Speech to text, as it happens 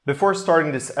Before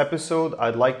starting this episode,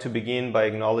 I'd like to begin by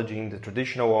acknowledging the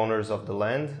traditional owners of the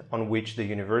land on which the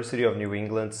University of New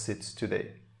England sits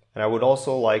today. And I would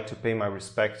also like to pay my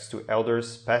respects to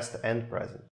elders past and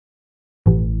present.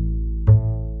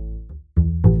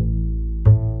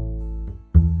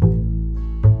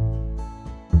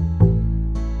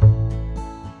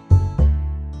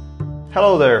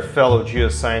 Hello there, fellow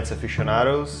geoscience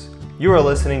aficionados. You are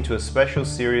listening to a special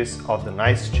series of the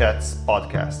Nice Chats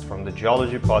podcast from the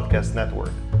Geology Podcast Network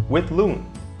with Loon.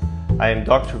 I am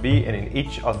Dr. B, and in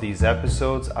each of these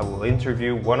episodes, I will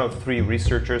interview one of three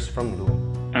researchers from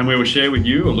Loon. And we will share with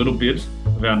you a little bit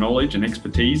of our knowledge and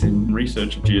expertise in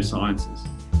research of geosciences.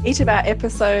 Each of our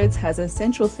episodes has a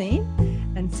central theme,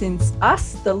 and since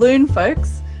us, the Loon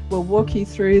folks, will walk you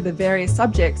through the various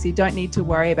subjects, you don't need to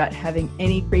worry about having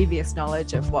any previous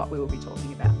knowledge of what we will be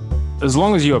talking about. As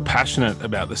long as you are passionate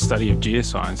about the study of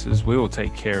geosciences, we will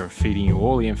take care of feeding you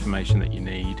all the information that you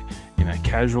need in a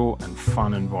casual and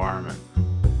fun environment.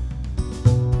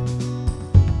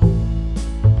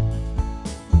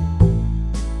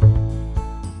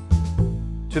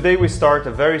 Today we start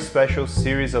a very special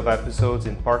series of episodes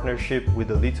in partnership with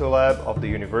the Litholab of the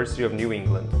University of New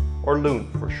England, or Loon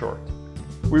for short.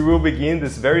 We will begin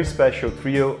this very special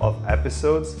trio of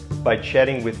episodes by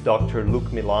chatting with Dr.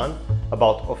 Luke Milan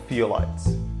about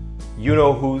ophiolites, you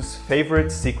know whose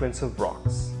favorite sequence of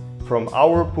rocks. From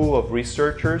our pool of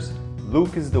researchers,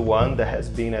 Luke is the one that has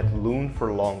been at Loon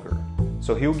for longer,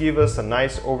 so he'll give us a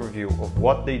nice overview of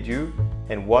what they do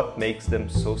and what makes them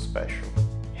so special.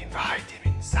 Invite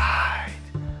him inside.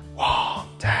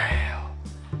 Wormtail,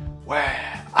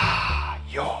 where are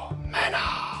your manners?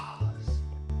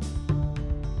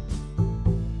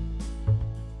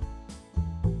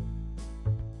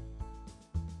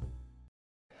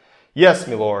 Yes,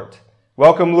 my lord.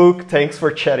 Welcome, Luke. Thanks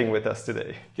for chatting with us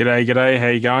today. G'day. How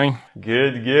you going?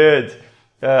 Good.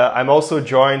 I'm also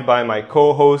joined by my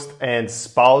co-host and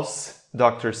spouse,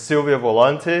 Dr. Silvia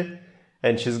Volante,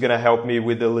 and she's going to help me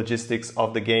with the logistics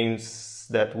of the games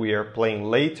that we are playing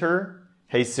later.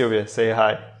 Hey, Silvia, say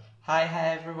hi. Hi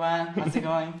everyone. How's it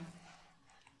going?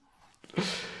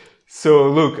 So,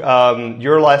 Luke,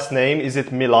 your last name, is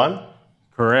it Milan?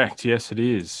 Correct. Yes, it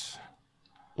is.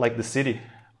 Like the city?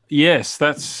 Yes,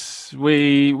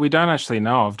 we don't actually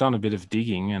know. I've done a bit of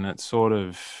digging, and it's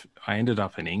I ended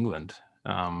up in England,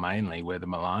 mainly where the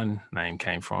Milan name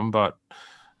came from. But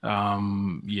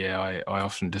I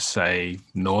often just say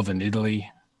Northern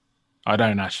Italy. I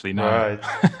don't actually know. Right.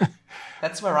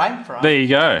 That's where I'm from. There you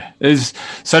go.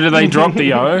 So do they drop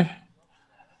the O?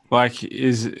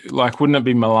 Wouldn't it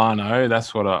be Milano?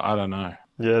 That's what I don't know.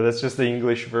 Yeah, that's just the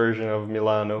English version of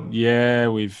Milano. Yeah,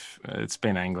 it's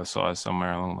been anglicised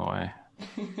somewhere along the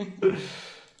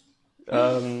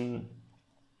way.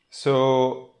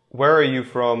 So where are you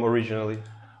from originally?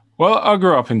 Well, I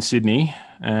grew up in Sydney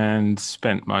and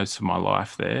spent most of my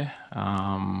life there.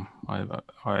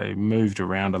 I moved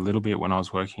around a little bit when I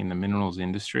was working in the minerals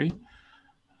industry.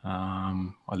 I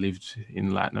lived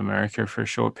in Latin America for a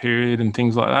short period and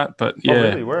things like that. But yeah, oh,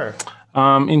 really? Where?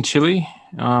 In Chile.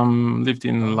 Lived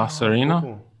in La Serena.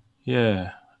 Cool.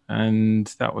 Yeah, and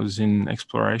that was in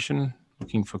exploration,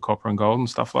 looking for copper and gold and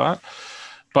stuff like that.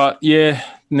 But yeah,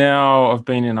 now I've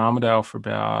been in Armidale for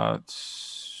about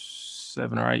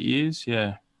 7 or 8 years.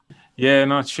 Yeah.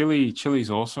 No, Chile's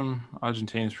awesome.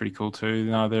 Argentina's pretty cool too.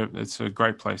 No, it's a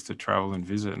great place to travel and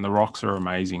visit, and the rocks are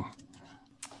amazing.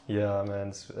 Yeah,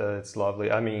 man, it's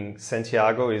lovely. I mean,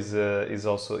 Santiago is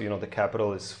also, the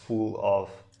capital is full of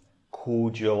cool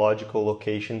geological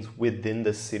locations within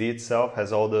the city itself.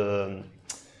 Has all the,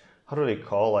 how do they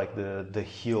call, like the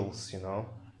hills,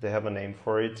 They have a name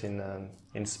for it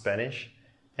in Spanish.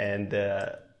 And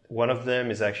one of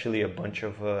them is actually a bunch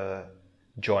of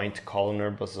joint columnar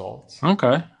basalts.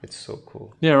 Okay. It's so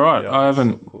cool. Yeah, right. Yeah, I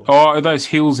haven't. so cool. Oh, are those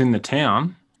hills in the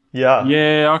town? Yeah.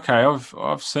 Yeah, okay.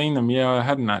 I've seen them. Yeah,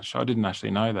 I didn't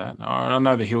actually know that. I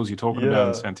know the hills you're talking about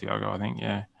in Santiago, I think,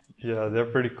 yeah. Yeah, they're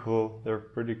pretty cool.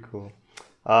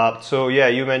 So yeah,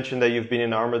 you mentioned that you've been in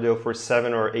Armidale for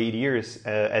 7 or 8 years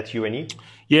at UNE?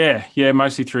 Yeah,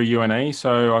 mostly through UNE.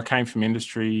 So I came from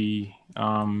industry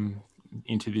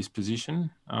into this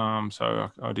position. So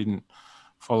I didn't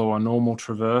follow a normal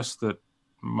traverse that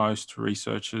most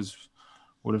researchers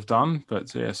would have done.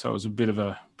 But yeah, so it was a bit of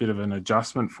an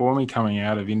adjustment for me coming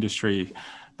out of industry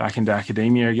back into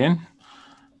academia again.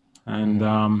 And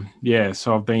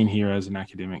so I've been here as an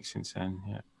academic since then.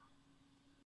 Yeah.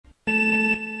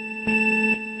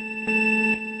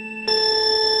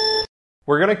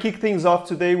 We're going to kick things off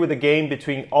today with a game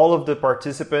between all of the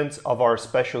participants of our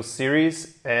special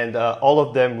series and all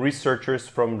of them researchers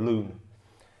from Loon.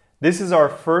 This is our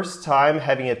first time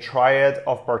having a triad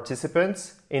of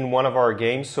participants in one of our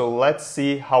games, so let's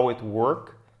see how it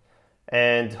works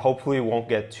and hopefully it won't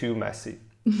get too messy.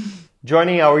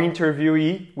 Joining our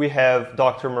interviewee, we have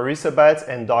Dr. Marissa Batts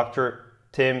and Dr.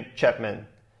 Tim Chapman.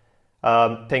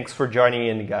 Thanks for joining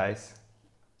in, guys.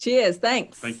 Cheers,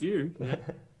 thanks. Thank you.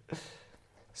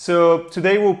 So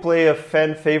today we'll play a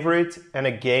fan favorite and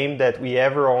a game that we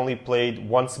ever only played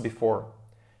once before.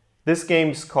 This game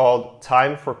is called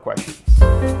Time for Questions.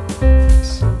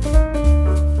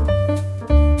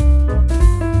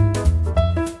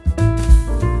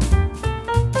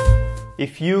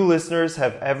 If you listeners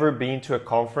have ever been to a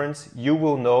conference, you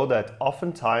will know that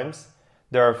oftentimes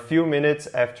there are a few minutes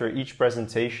after each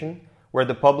presentation where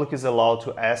the public is allowed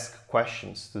to ask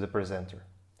questions to the presenter.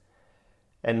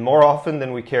 And more often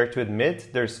than we care to admit,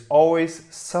 there's always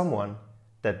someone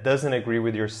that doesn't agree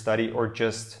with your study or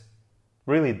just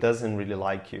really doesn't really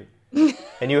like you.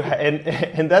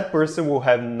 And that person will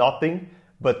have nothing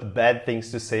but bad things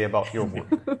to say about your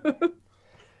work.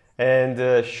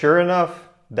 And sure enough,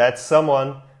 that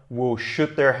someone will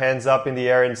shoot their hands up in the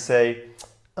air and say,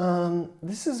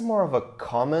 this is more of a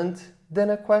comment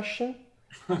than a question.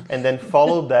 And then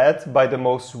follow that by the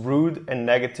most rude and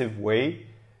negative way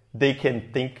they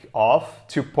can think of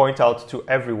to point out to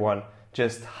everyone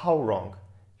just how wrong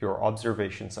your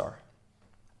observations are.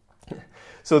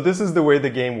 So this is the way the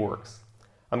game works.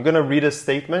 I'm going to read a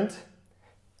statement,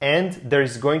 and there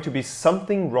is going to be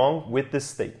something wrong with this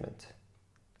statement.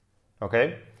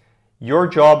 Okay? Your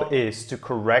job is to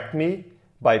correct me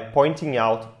by pointing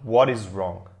out what is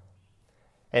wrong.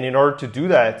 And in order to do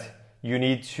that, you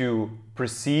need to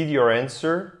precede your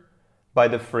answer by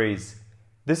the phrase,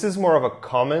 this is more of a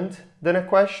comment than a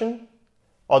question.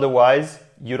 Otherwise,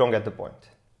 you don't get the point.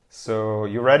 So,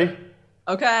 you ready?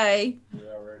 Okay.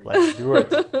 Let's do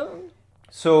it.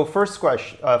 So, first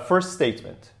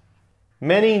statement.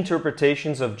 Many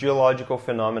interpretations of geological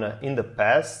phenomena in the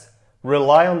past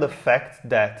rely on the fact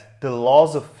that the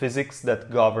laws of physics that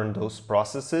govern those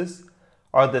processes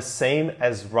are the same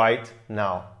as right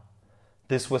now.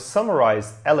 This was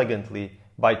summarized elegantly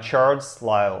by Charles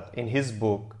Lyell in his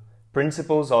book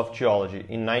Principles of Geology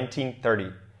in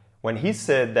 1930, when he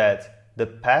said that the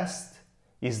past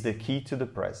is the key to the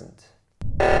present.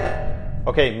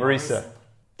 Okay, Marissa.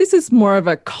 This is more of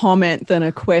a comment than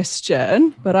a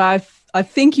question, but I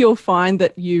think you'll find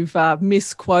that you've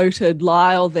misquoted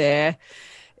Lyell there.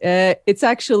 It's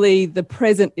actually the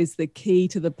present is the key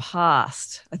to the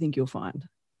past, I think you'll find.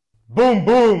 Boom,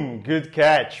 boom. Good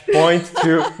catch. Point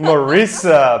to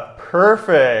Marissa.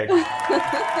 Perfect.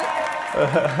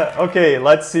 Okay,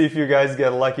 let's see if you guys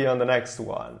get lucky on the next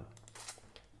one.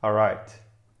 All right.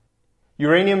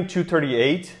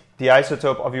 Uranium-238, the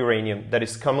isotope of uranium that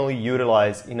is commonly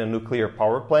utilized in a nuclear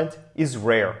power plant, is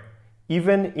rare,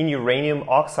 even in uranium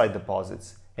oxide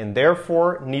deposits, and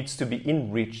therefore needs to be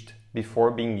enriched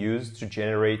before being used to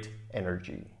generate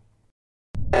energy.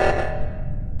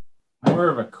 More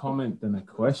of a comment than a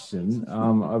question.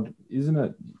 Isn't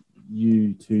it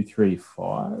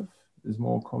U235 is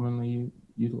more commonly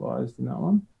utilized in that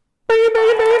one?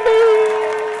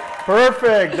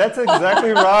 Perfect. That's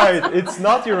exactly right. It's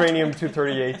not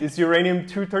uranium-238. It's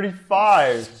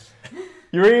uranium-235.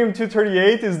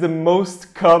 Uranium-238 is the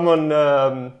most common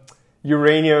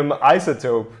uranium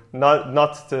isotope,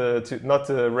 not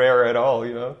rare at all.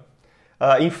 You know.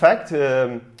 In fact,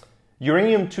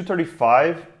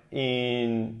 uranium-235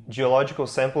 in geological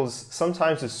samples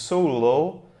sometimes is so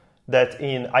low that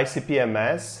in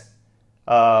ICP-MS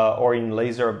or in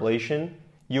laser ablation,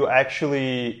 you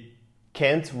actually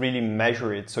can't really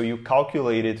measure it. So you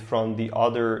calculate it from the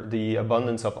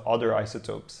abundance of other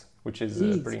isotopes, which is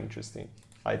pretty interesting,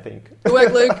 I think. Good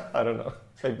work, Luke. I don't know.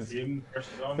 Jim,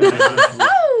 pressure's on.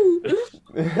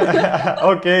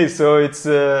 Okay, so it's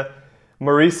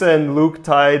Marissa and Luke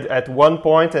tied at 1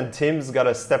 point, and Tim's got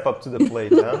to step up to the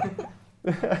plate. Huh?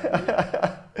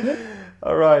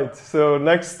 All right, so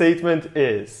next statement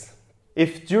is,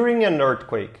 if during an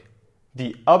earthquake,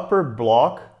 the upper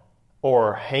block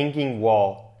or hanging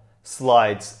wall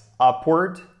slides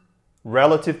upward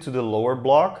relative to the lower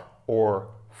block or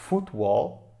foot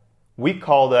wall, we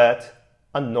call that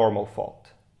a normal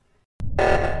fault.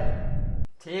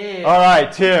 Tim. All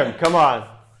right, Tim, come on.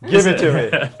 Give it to me.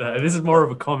 This is more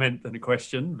of a comment than a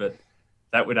question, but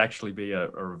that would actually be a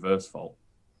reverse fault.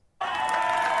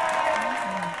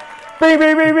 Beep,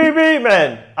 beep, beep, beep, beep,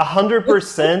 man.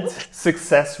 100%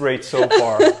 success rate so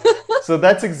far. So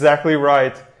that's exactly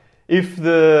right. If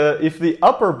the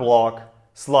upper block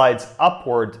slides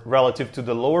upward relative to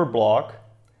the lower block,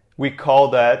 we call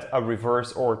that a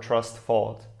reverse or thrust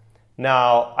fault.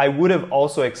 Now, I would have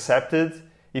also accepted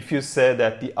if you said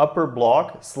that the upper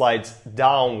block slides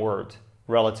downward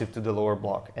relative to the lower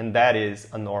block, and that is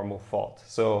a normal fault.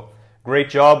 So, great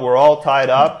job, we're all tied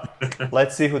up.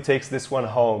 Let's see who takes this one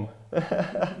home.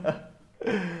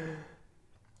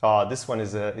 Oh, this one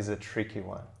is a tricky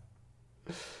one.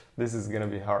 This is gonna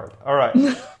be hard. All right.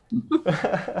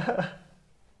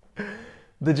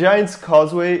 The Giant's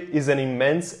Causeway is an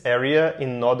immense area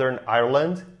in Northern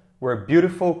Ireland where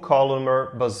beautiful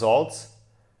columnar basalts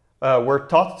were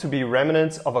thought to be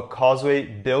remnants of a causeway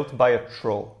built by a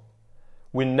troll.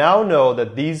 We now know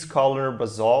that these columnar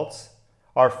basalts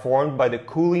are formed by the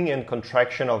cooling and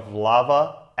contraction of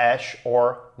lava, ash,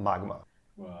 or magma.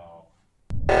 Wow.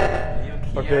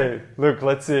 Okay, look,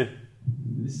 let's see.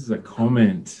 This is a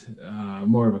comment,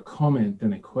 more of a comment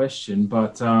than a question,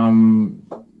 but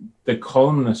the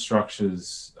columnar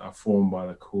structures are formed by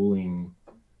the cooling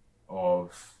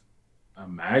of a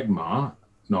magma,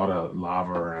 not a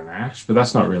lava or an ash. But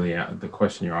that's not really the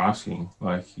question you're asking.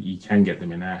 Like, you can get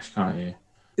them in ash, can't you?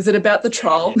 Is it about the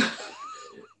troll?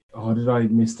 Oh, did I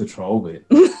miss the troll bit?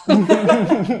 So,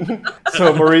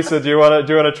 Marisa, do you want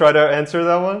to try to answer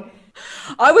that one?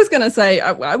 I was going to say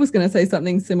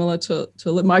something similar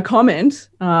to my comment.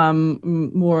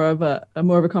 More of a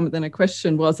comment than a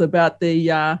question, was about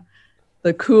the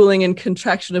cooling and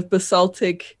contraction of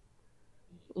basaltic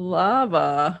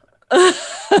lava.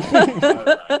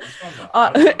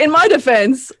 In my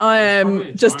defense, I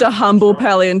am just a humble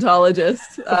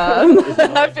paleontologist.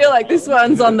 I feel like this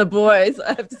one's on the boys,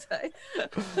 I have to say.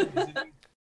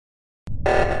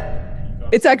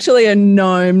 It's actually a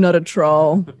gnome, not a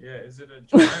troll. Yeah, is it a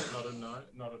giant,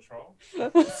 not a troll?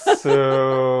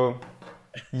 So,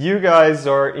 you guys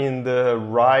are in the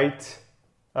right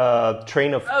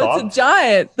train of thought. It's a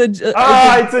giant.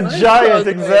 It's a giant,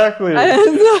 exactly.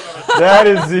 That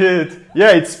is it.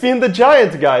 Yeah, it's Finn the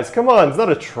Giant, guys. Come on, it's not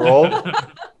a troll.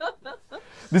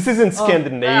 This is in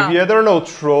Scandinavia. Wow. There are no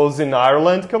trolls in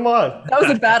Ireland. Come on. That was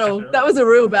a battle. That was a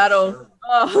real battle.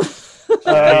 Oh.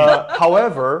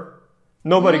 However,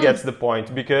 nobody gets the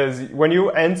point, because when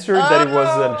you answered that it was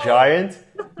a giant,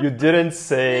 you didn't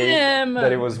say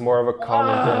that it was more of a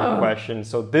comment than a question.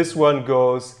 So this one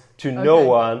goes to no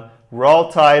one. We're all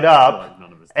tied up,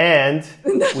 and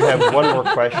we have one more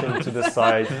question to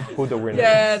decide who the winner is.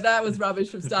 Yeah, that was rubbish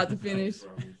from start to finish.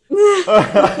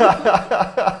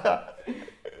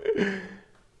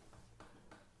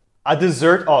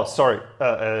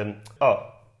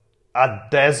 A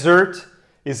desert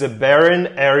is a barren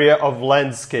area of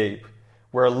landscape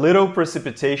where little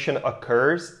precipitation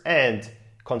occurs and,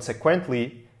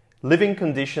 consequently, living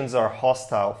conditions are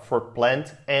hostile for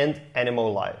plant and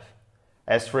animal life.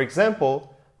 As for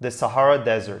example, the Sahara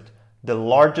Desert, the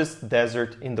largest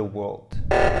desert in the world.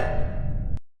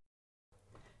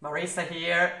 Marisa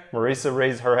here. Marisa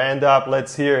raised her hand up.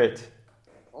 Let's hear it.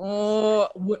 Oh,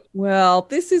 well,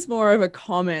 this is more of a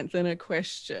comment than a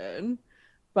question,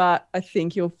 but I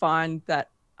think you'll find that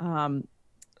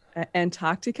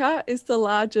Antarctica is the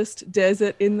largest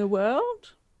desert in the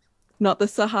world, not the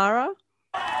Sahara.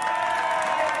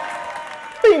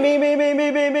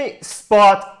 Me.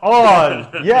 Spot on.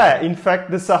 Yeah, in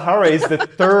fact, the Sahara is the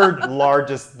third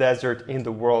largest desert in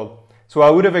the world. So I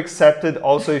would have accepted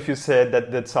also if you said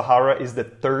that the Sahara is the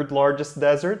third largest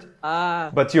desert.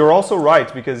 But you're also right,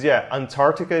 because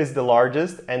Antarctica is the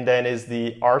largest, and then is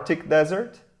the Arctic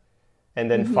desert,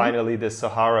 and then finally the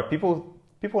Sahara. People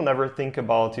never think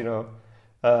about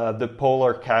the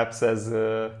polar caps as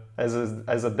a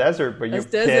desert, but you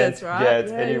can't get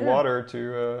any water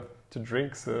to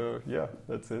drink. So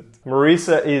that's it.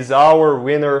 Marisa is our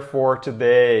winner for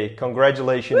today.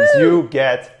 Congratulations. Woo! You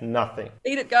get nothing.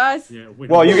 Eat it, guys. Yeah,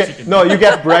 well, you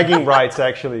get bragging rights,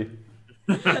 actually.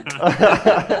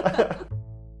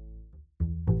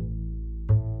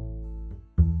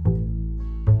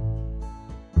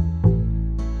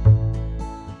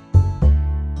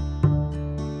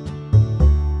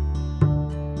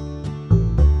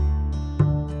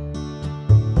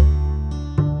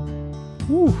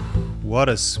 What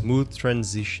a smooth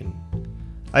transition.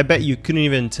 I bet you couldn't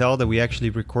even tell that we actually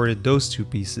recorded those two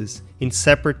pieces in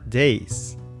separate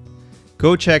days.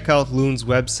 Go check out Loon's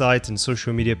website and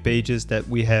social media pages that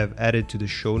we have added to the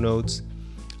show notes.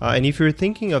 And if you're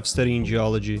thinking of studying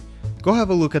geology, go have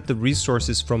a look at the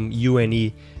resources from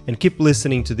UNE and keep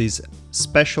listening to these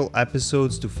special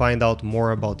episodes to find out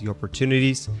more about the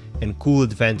opportunities and cool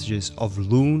advantages of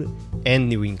Loon and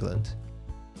New England.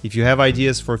 If you have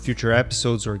ideas for future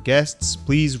episodes or guests,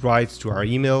 please write to our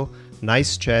email,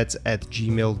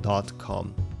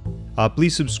 nicechats@gmail.com.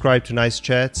 Please subscribe to Nice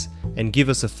Chats and give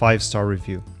us a 5-star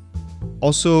review.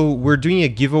 Also, we're doing a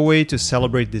giveaway to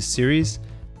celebrate this series.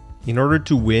 In order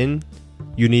to win,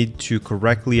 you need to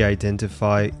correctly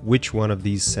identify which one of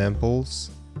these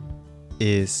samples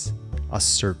is a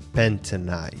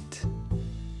serpentinite.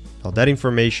 Now, that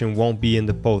information won't be in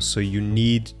the post, so you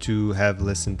need to have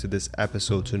listened to this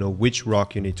episode to know which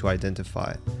rock you need to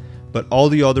identify. But all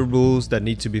the other rules that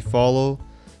need to be followed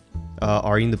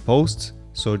are in the post.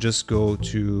 So just go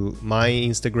to my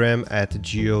Instagram at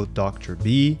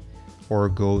geodrb, or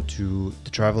go to the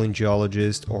Traveling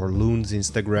Geologist or Loon's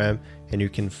Instagram, and you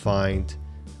can find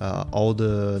all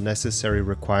the necessary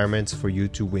requirements for you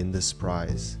to win this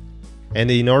prize. And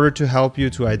in order to help you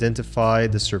to identify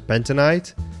the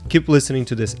serpentinite, keep listening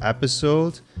to this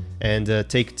episode and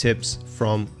take tips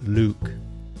from Luke.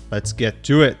 Let's get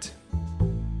to it.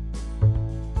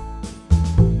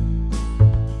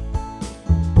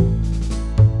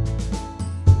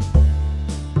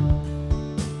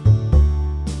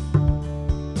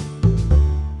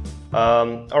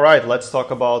 All right, let's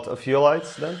talk about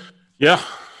ophiolites then. Yeah.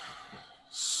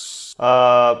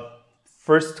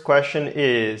 First question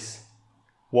is,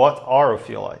 what are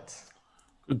ophiolites?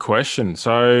 Good question.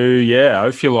 So, yeah,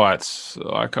 ophiolites,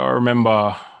 like I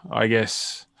remember, I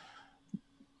guess,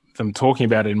 them talking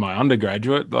about it in my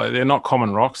undergraduate. Like, they're not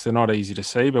common rocks, they're not easy to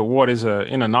see, but what is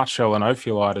in a nutshell, an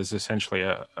ophiolite is essentially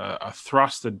a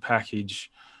thrusted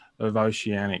package of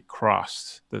oceanic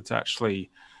crust that's actually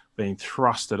being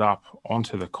thrusted up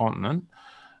onto the continent.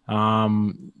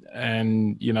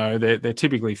 And, you know, they're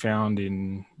typically found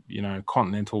in, you know,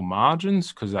 continental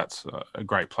margins, because that's a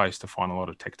great place to find a lot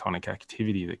of tectonic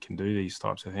activity that can do these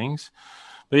types of things.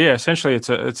 But yeah, essentially it's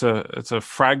a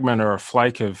fragment or a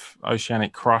flake of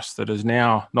oceanic crust that is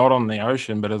now not on the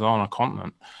ocean, but is on a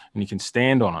continent, and you can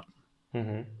stand on it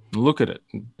and look at it.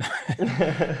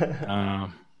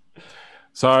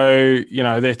 So, you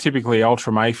know, they're typically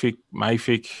ultramafic,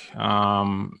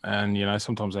 and, you know,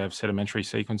 sometimes they have sedimentary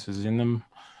sequences in them,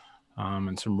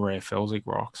 and some rare felsic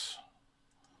rocks.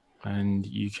 And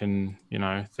you can, you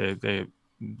know,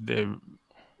 they're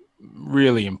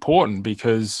really important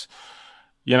because,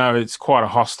 you know, it's quite a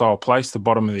hostile place, the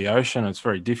bottom of the ocean. It's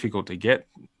very difficult to get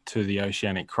to the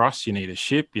oceanic crust. You need a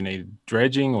ship, you need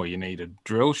dredging, or you need a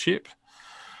drill ship.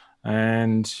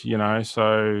 And, you know,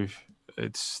 so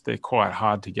they're quite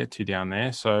hard to get to down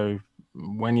there. So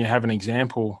when you have an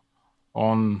example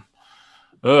on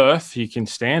Earth you can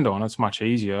stand on, it's much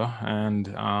easier, and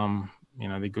you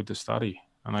know, they're good to study.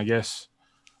 And I guess,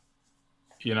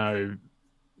 you know,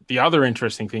 the other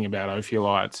interesting thing about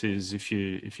ophiolites is if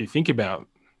you think about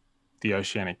the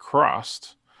oceanic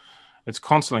crust, it's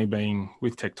constantly being,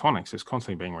 with tectonics, it's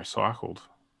constantly being recycled.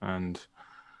 And,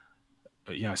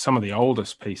 you know, some of the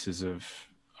oldest pieces of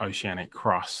oceanic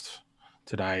crust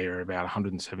today are about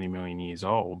 170 million years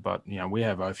old, but, you know, we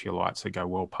have ophiolites that go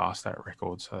well past that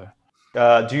record. So,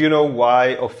 do you know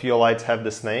why ophiolites have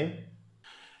this name?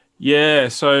 Yeah,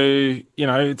 so, you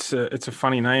know, it's a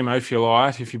funny name,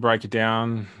 ophiolite. If you break it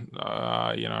down,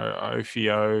 you know,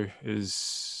 ophio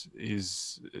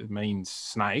it means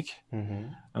snake,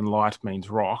 and light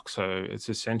means rock. So it's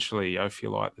essentially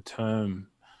ophiolite. The term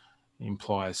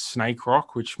implies snake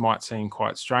rock, which might seem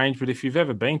quite strange, but if you've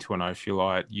ever been to an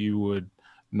ophiolite, you would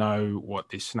know what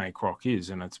this snake rock is,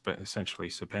 and it's essentially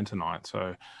serpentinite.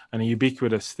 So, and a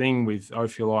ubiquitous thing with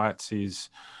ophiolites is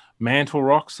mantle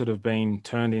rocks that have been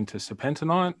turned into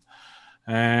serpentinite,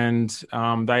 and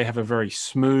they have a very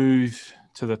smooth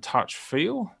to the touch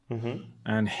feel,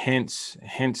 and hence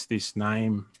this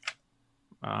name,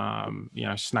 you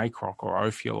know, snake rock or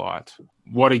ophiolite.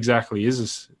 What exactly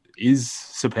is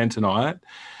serpentinite?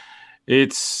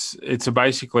 It's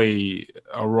basically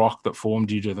a rock that formed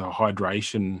due to the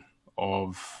hydration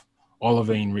of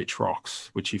olivine-rich rocks,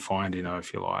 which you find in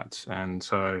ophiolites, and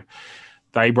so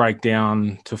they break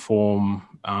down to form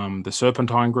the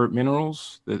serpentine group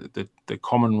minerals. The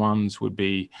common ones would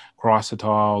be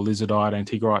chrysotile, lizardite,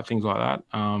 antigrite, things like that.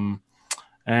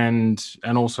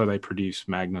 And also they produce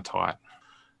magnetite.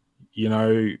 You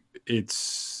know,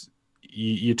 it's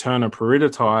you turn a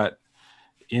peridotite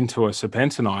into a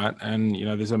serpentinite, and, you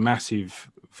know, there's a massive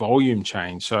volume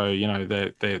change. So, you know,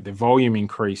 the volume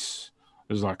increase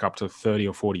is like up to 30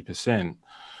 or 40%.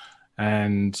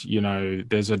 And, you know,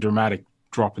 there's a dramatic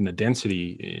drop in the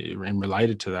density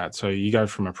related to that. So you go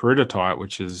from a peridotite,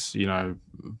 which is, you know,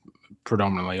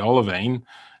 predominantly olivine,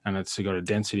 and it's got a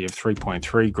density of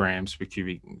 3.3 grams per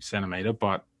cubic centimeter.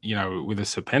 But, you know, with a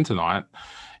serpentinite,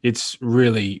 it's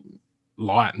really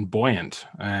light and buoyant,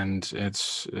 and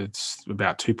it's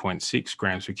about 2.6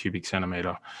 grams per cubic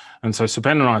centimeter. And so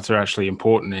serpentinites are actually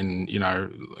important in,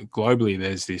 globally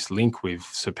there's this link with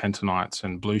serpentinites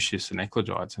and blue schists and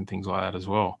eclogites and things like that as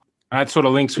well. That sort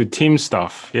of links with Tim's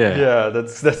stuff. Yeah,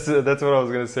 that's what I was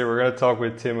going to say. We're going to talk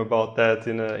with Tim about that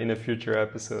in a future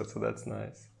episode, so that's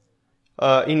nice.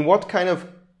 In what kind of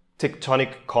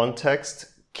tectonic context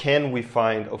can we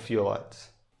find ophiolites?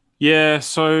 Yeah,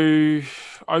 so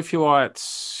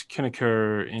ophiolites can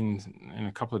occur in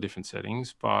a couple of different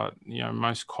settings, but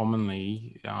most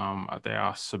commonly they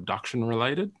are subduction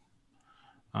related,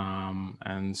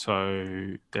 and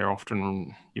so they're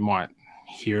often, you might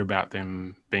hear about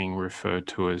them being referred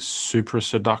to as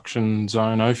suprasubduction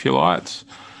zone ophiolites.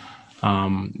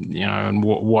 And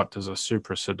what does a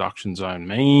suprasubduction zone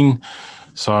mean?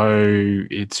 So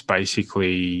it's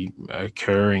basically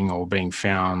occurring or being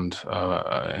found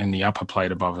in the upper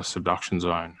plate above a subduction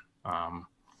zone.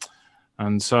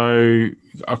 And so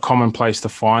a common place to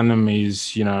find them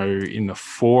is, in the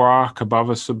forearc above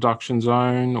a subduction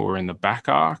zone or in the back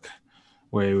arc,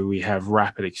 where we have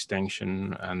rapid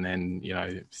extension and then,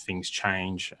 things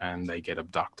change and they get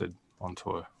abducted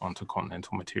onto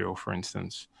continental material, for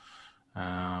instance.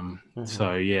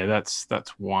 So yeah, that's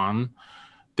one.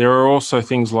 There are also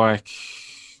things like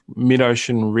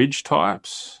mid-ocean ridge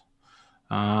types.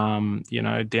 Down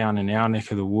in our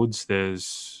neck of the woods,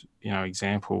 there's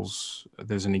examples.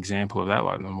 There's an example of that,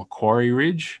 like the Macquarie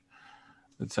Ridge.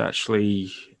 It's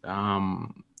actually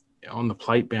on the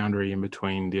plate boundary in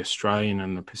between the Australian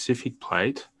and the Pacific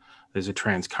plate. There's a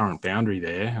transcurrent boundary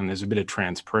there, and there's a bit of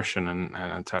transpression, and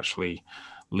it's actually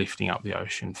lifting up the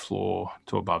ocean floor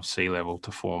to above sea level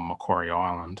to form Macquarie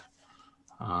Island.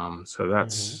 So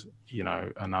that's,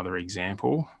 another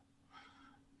example.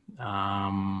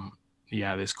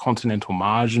 There's continental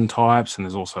margin types, and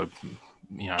there's also,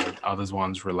 others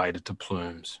ones related to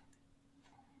plumes.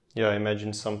 Yeah, I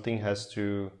imagine something has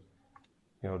to,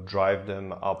 drive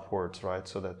them upwards, right?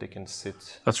 So that they can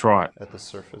sit. That's right. At the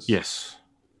surface. Yes.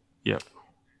 Yep.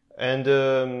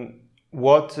 And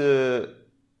what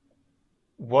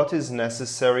is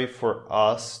necessary for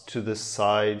us to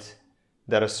decide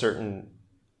that a certain,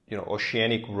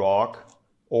 oceanic rock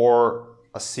or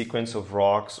a sequence of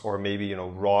rocks, or maybe,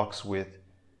 rocks with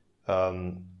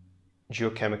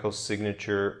geochemical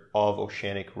signature of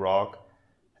oceanic rock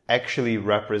actually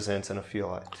represents an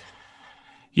ophiolite?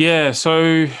 Yeah,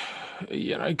 so,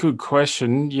 good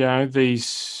question.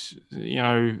 These,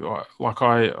 like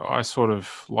I sort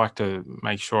of like to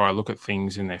make sure I look at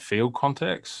things in their field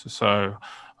context. So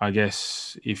I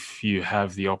guess if you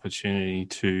have the opportunity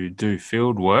to do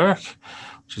field work,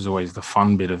 which is always the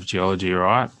fun bit of geology,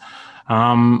 right?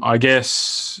 I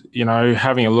guess,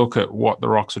 having a look at what the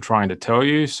rocks are trying to tell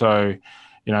you. So,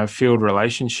 field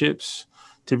relationships.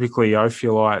 Typically,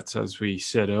 ophiolites, as we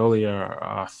said earlier,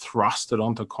 are thrusted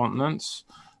onto continents.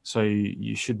 So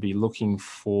you should be looking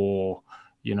for,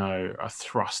 a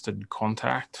thrusted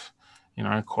contact.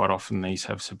 Quite often these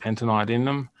have serpentinite in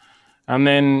them. And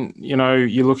then,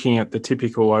 you're looking at the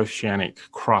typical oceanic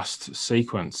crust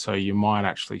sequence. So you might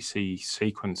actually see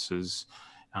sequences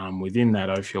within that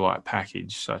ophiolite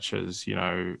package, such as,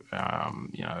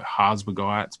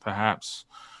 Harzburgites, perhaps,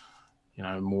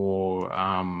 more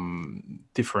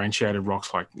differentiated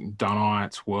rocks like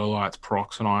dunites, whorlites,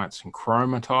 pyroxenites, and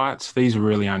chromatites. These are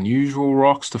really unusual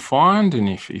rocks to find, and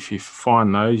if you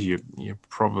find those, you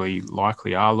probably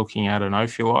likely are looking at an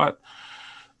ophiolite.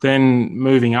 Then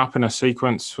moving up in a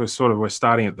sequence, we're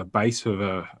starting at the base of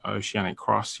a oceanic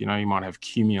crust. You might have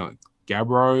cumulate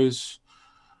gabbros.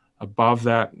 Above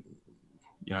that,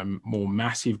 more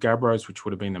massive gabbros, which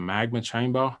would have been the magma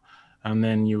chamber. And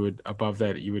then above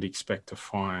that, you would expect to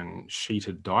find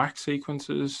sheeted dike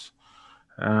sequences,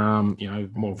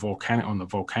 more volcanic on the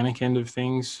volcanic end of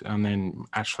things, and then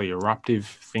actually eruptive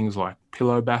things like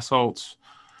pillow basalts,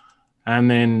 and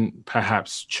then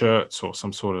perhaps cherts or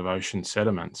some sort of ocean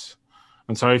sediments.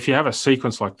 And so if you have a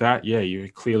sequence like that,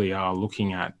 you clearly are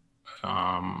looking at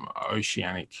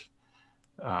oceanic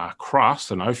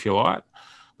crust and ophiolite,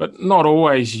 but not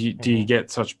always do you get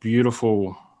such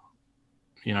beautiful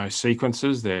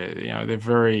sequences. They're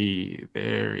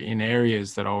in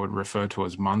areas that I would refer to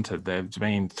as munted. They've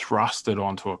been thrusted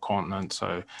onto a continent,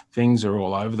 so things are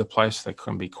all over the place. They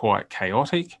can be quite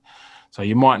chaotic. So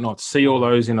you might not see all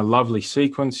those in a lovely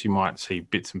sequence. You might see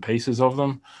bits and pieces of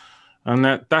them. And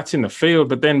that's in the field.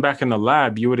 But then back in the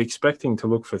lab, you would expecting to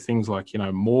look for things like,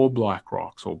 morb-like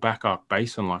rocks or back arc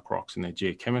basin-like rocks in their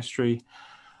geochemistry.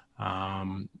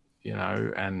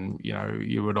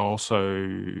 You would also,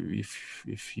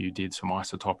 if you did some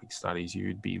isotopic studies,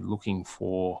 you'd be looking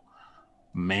for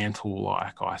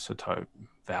mantle-like isotope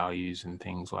values and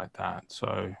things like that.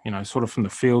 So, sort of from the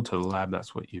field to the lab,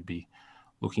 that's what you'd be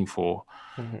looking for.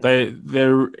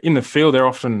 They're in the field, they're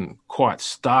often quite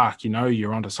stark.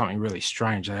 You're onto something really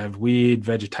strange. They have weird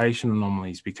vegetation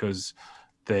anomalies because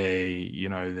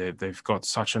they've got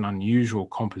such an unusual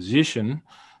composition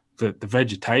that the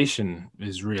vegetation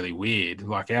is really weird.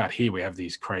 Like out here, we have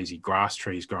these crazy grass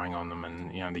trees growing on them,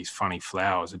 and these funny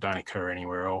flowers that don't occur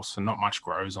anywhere else, and not much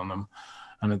grows on them.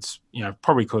 And it's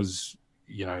probably because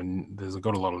there's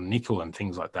got a lot of nickel and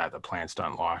things like that plants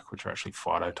don't like, which are actually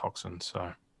phytotoxins.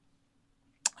 So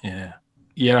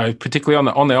particularly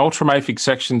on the ultramafic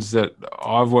sections that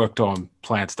I've worked on,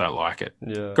 plants don't like it.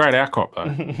 Yeah. Great outcrop though.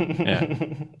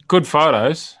 Yeah. Good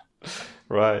photos.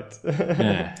 Right.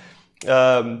 Yeah.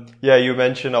 You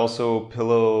mentioned also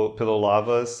pillow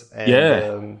lavas,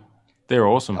 and they're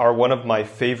awesome. Are one of my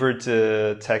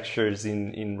favorite textures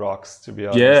in rocks, to be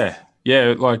honest.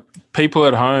 Yeah, like people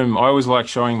at home, I always like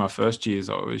showing my first years,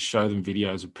 I always show them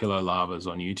videos of pillow lavas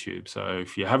on YouTube. So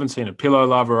if you haven't seen a pillow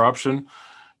lava eruption,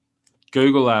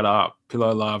 Google that up,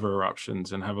 pillow lava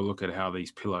eruptions, and have a look at how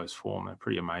these pillows form. They're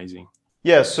pretty amazing.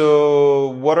 Yeah, so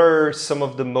what are some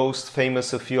of the most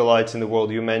famous ophiolites in the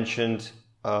world? You mentioned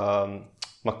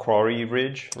Macquarie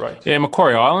Ridge, right? Yeah,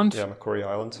 Macquarie Island. Yeah, Macquarie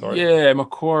Island, sorry. Yeah,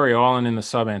 Macquarie Island in the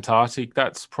subantarctic.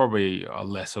 That's probably a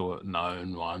lesser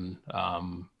known one.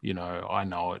 I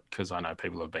know it because I know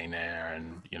people have been there,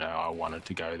 and, I wanted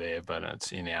to go there, but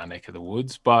it's in our neck of the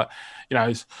woods. But,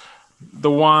 it's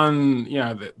the one,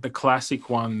 the classic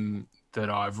one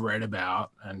that I've read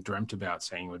about and dreamt about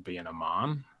seeing would be in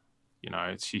Oman.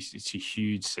 It's a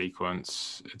huge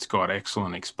sequence. It's got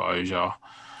excellent exposure.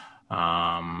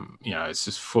 It's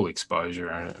just full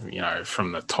exposure,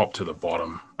 from the top to the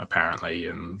bottom, apparently.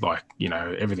 And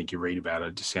everything you read about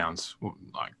it just sounds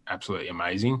like absolutely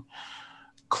amazing.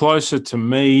 Closer to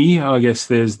me, I guess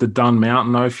there's the Dun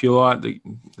Mountain ophiolite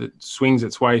that swings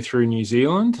its way through New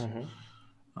Zealand.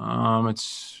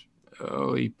 It's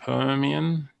early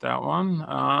Permian, that one.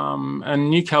 And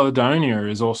New Caledonia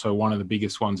is also one of the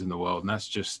biggest ones in the world. And that's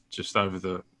just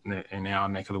over in our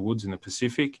neck of the woods in the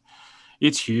Pacific.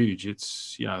 It's huge.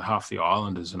 It's, half the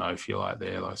island is an ophiolite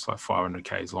there. It's like 500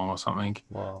 k's long or something.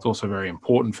 Wow. It's also very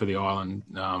important for the island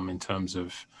in terms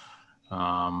of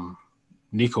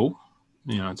nickel.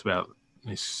 It's about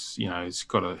this, it's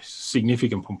got a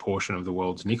significant proportion of the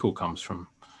world's nickel comes from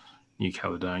New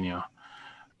Caledonia.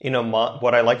 In Oman,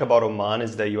 what I like about Oman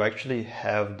is that you actually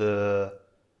have the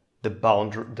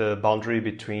boundary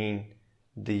between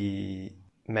the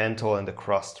mantle and the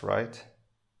crust, right?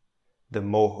 The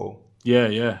moho. Yeah.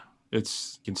 You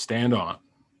can stand on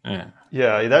it.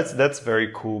 Yeah, that's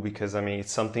very cool because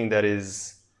it's something that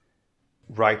is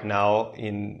right now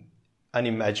in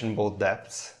unimaginable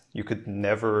depths. You could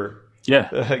never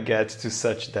get to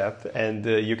such depth, and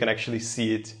you can actually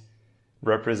see it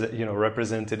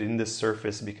represented in the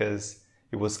surface because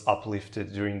it was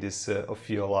uplifted during this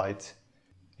ophiolite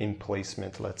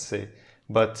emplacement, let's say.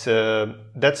 But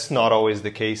that's not always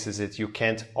the case, is it? You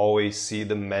can't always see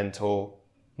the mantle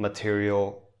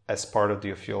material as part of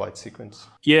the ophiolite sequence.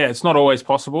 Yeah, it's not always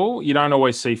possible. You don't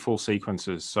always see full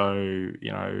sequences. So,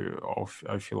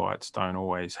 ophiolites don't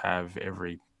always have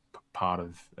every part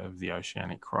of the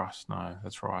oceanic crust. No,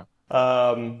 that's right.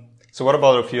 So what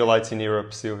about ophiolites in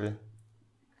Europe, Sylvie?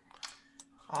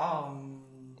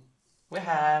 We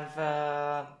have,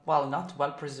 not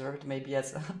well preserved, maybe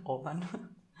as Oman,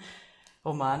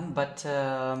 but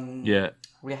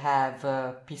we have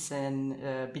bits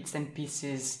and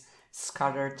pieces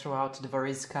scattered throughout the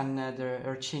Variscan, the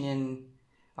Hercynian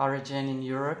origin in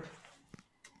Europe.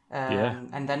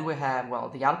 And then we have,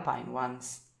 the alpine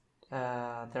ones.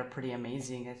 They're pretty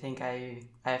amazing. I think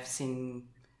I've seen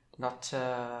not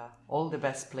all the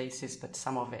best places, but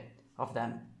some of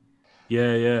them.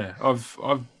 Yeah. I've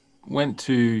went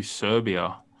to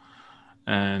Serbia,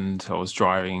 and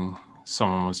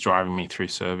someone was driving me through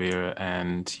Serbia,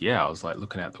 and I was like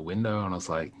looking out the window, and I was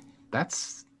like,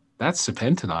 that's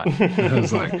serpentinite. And I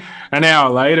was like, an hour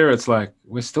later, it's like,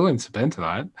 we're still in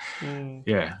serpentinite.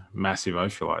 Yeah, massive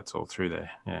ophiolites all through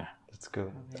there. Yeah, that's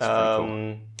good.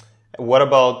 Cool. What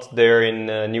about there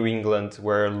in New England,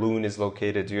 where Loon is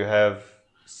located? Do you have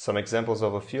some examples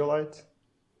of ophiolite?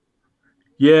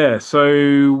 Yeah,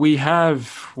 so we have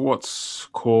what's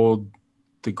called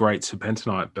the Great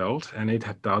Serpentinite Belt, and it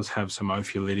does have some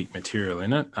ophiolitic material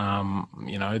in it.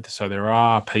 So there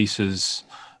are pieces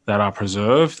that are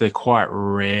preserved. They're quite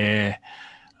rare,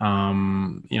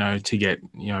 to get,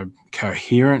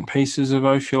 coherent pieces of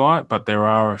ophiolite, but there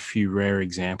are a few rare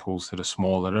examples that are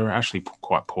small that are actually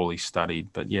quite poorly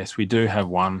studied. But yes, we do have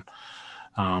one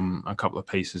a couple of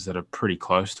pieces that are pretty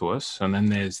close to us. And then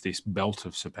there's this belt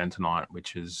of serpentinite,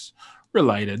 which is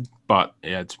related, but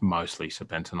yeah, it's mostly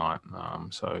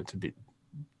serpentinite. So it's a bit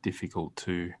difficult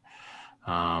to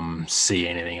see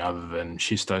anything other than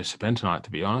schistoserpentinite,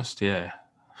 to be honest. Yeah.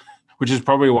 Which is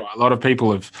probably what a lot of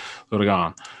people have sort of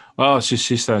gone, well, it's just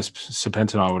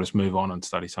schistoserpentinite, we'll just move on and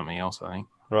study something else, I think.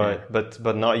 Right, Yeah.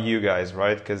 but not you guys,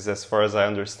 right? Because as far as I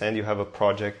understand, you have a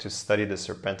project to study the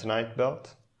serpentinite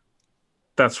belt.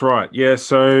 That's right. Yeah.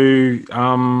 So,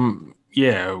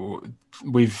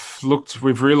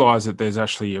 we've realised that there's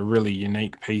actually a really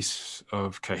unique piece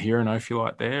of coherent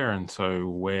ophiolite there, and so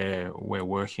we're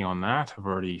working on that. I've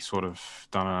already sort of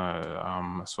done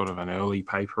a sort of an early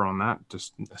paper on that,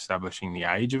 just establishing the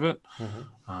age of it,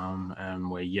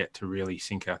 and we're yet to really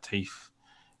sink our teeth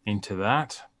into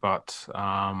that. But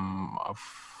I've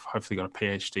hopefully got a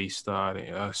PhD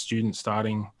student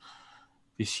starting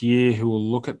this year who will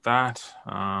look at that,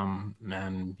 and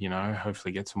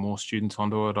hopefully get some more students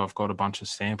onto it. I've got a bunch of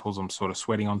samples. I'm sort of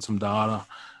sweating on some data.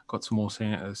 Got some more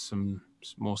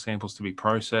samples to be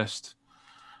processed,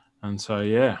 and so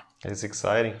yeah, it's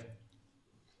exciting.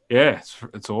 Yeah,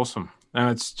 it's awesome, and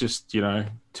it's just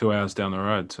 2 hours down the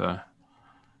road. So,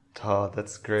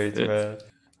 that's great, man.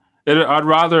 I'd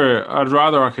rather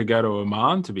I could go to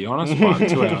Oman, to be honest, but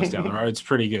 2 hours down the road, it's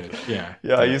pretty good. Yeah.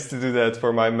 Yeah, I used to do that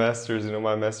for my master's.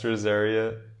 My master's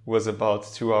area was about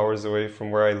 2 hours away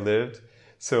from where I lived.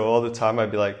 So all the time I'd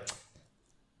be like,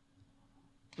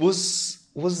 was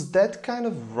that kind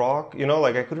of rock?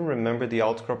 I couldn't remember the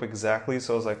outcrop exactly.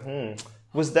 So I was like,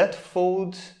 was that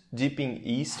fold dipping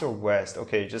east or west?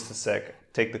 Okay, just a sec.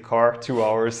 Take the car, 2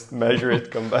 hours, measure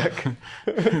it, come back.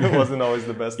 It wasn't always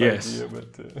the best idea,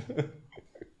 but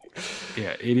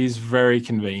yeah, it is very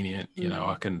convenient.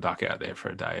 I can duck out there for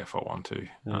a day if I want to.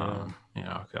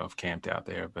 Yeah. I've camped out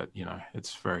there, but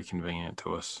it's very convenient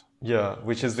to us. Yeah,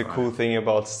 which is the cool thing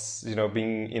about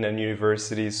being in a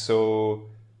university so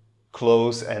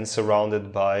close and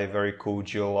surrounded by very cool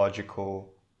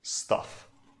geological stuff.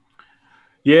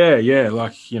 Yeah.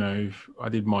 I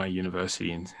did my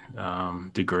university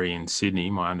degree in Sydney,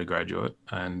 my undergraduate,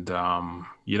 and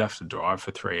you'd have to drive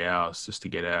for 3 hours just to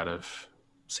get out of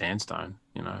sandstone,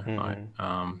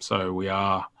 so we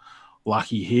are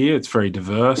lucky here. It's very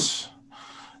diverse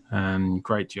and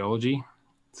great geology.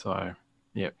 So,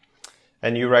 yeah.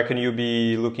 And you reckon you'll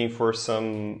be looking for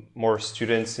some more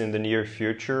students in the near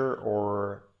future,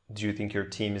 or do you think your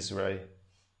team is ready?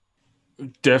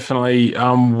 Definitely.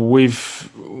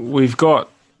 We've got,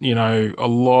 a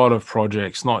lot of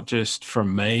projects, not just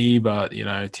from me, but,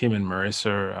 Tim and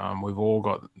Marissa, we've all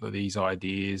got these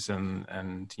ideas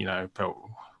and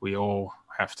we all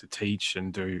have to teach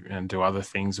and do other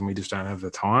things, and we just don't have the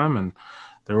time, and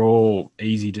they're all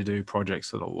easy to do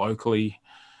projects that are locally,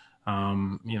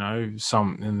 some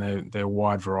in their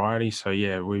wide variety. So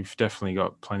yeah, we've definitely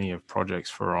got plenty of projects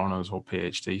for honours or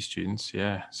PhD students.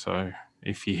 Yeah. So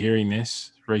if you're hearing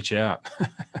this, reach out.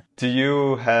 Do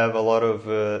you have a lot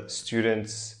of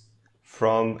students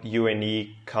from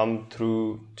UNE come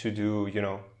through to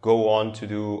go on to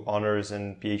do honors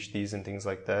and PhDs and things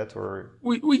like that? Or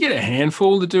we get a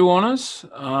handful to do honors,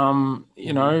 and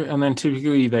then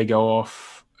typically they go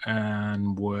off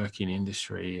and work in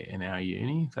industry in our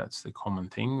uni. That's the common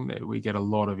thing. That we get a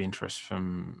lot of interest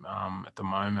from. At the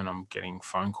moment, I'm getting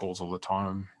phone calls all the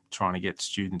time trying to get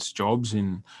students jobs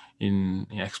in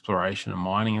exploration and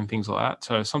mining and things like that.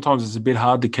 So sometimes it's a bit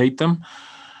hard to keep them.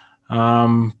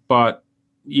 But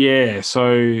yeah,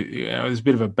 so there's a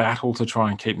bit of a battle to try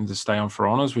and keep them to stay on for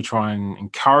honours. We try and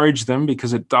encourage them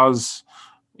because it does,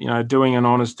 doing an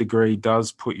honours degree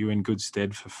does put you in good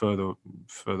stead for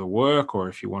further work, or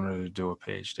if you wanted to do a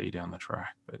PhD down the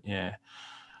track. But yeah.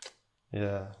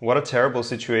 Yeah, what a terrible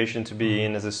situation to be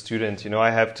in as a student.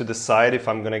 I have to decide if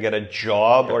I'm going to get a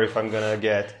job or if I'm going to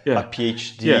get a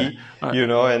PhD,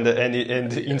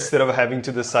 and instead of having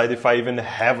to decide if I even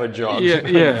have a job in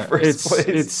the first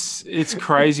place. It's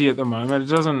crazy at the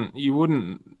moment. You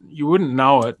wouldn't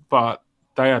know it, but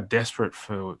they are desperate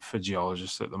for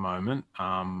geologists at the moment.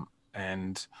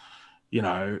 And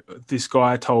this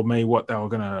guy told me what they were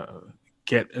going to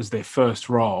get as their first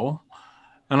role.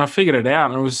 And I figured it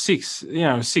out, and it was six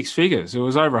figures. It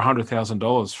was over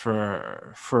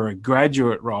 $100,000 for a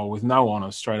graduate role with no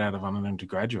honours, straight out of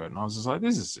undergraduate. And I was just like,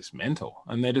 this is just mental.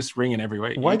 And they're just ringing every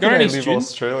week. Why did I leave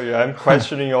Australia? I'm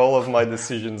questioning all of my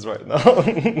decisions right now.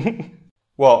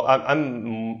 Well,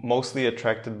 I'm mostly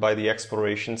attracted by the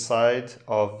exploration side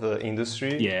of the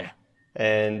industry. Yeah.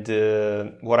 And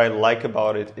what I like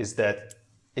about it is that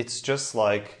it's just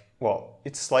like, well,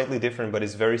 it's slightly different, but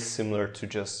it's very similar to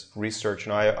just research.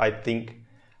 I think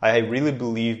I really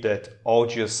believe that all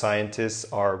geoscientists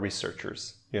are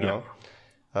researchers, you know,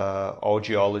 all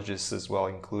geologists as well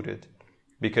included.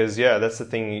 Because, yeah, that's the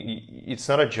thing. It's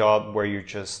not a job where you're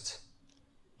just,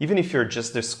 even if you're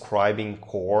just describing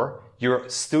core, you're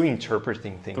still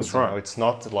interpreting things. That's right. You know? It's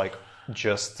not like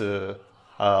just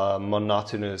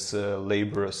monotonous,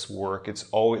 laborious work. It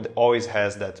always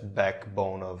has that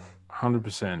backbone of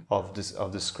 100%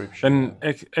 of description.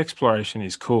 And exploration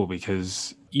is cool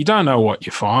because you don't know what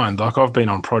you find. Like I've been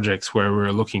on projects where we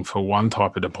were looking for one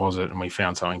type of deposit and we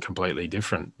found something completely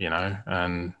different, you know,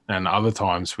 and other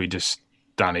times we just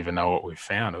don't even know what we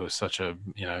found. It was such a,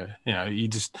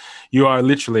 you are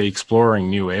literally exploring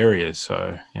new areas.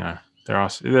 So, you know,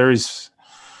 there is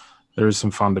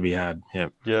some fun to be had. Yeah.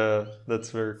 Yeah,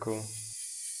 that's very cool.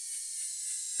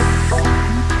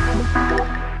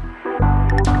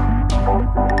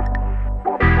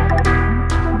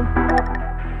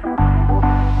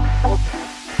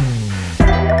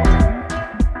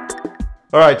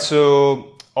 All right,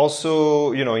 so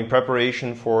also, you know, in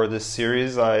preparation for this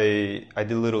series, I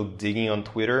did a little digging on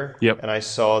Twitter. Yep. And I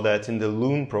saw that in the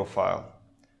Loon profile,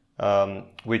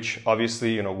 which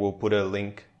obviously, you know, we'll put a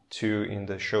link to in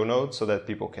the show notes so that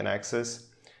people can access.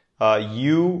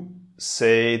 You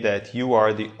say that you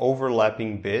are the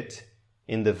overlapping bit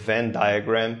in the Venn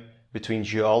diagram between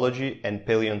geology and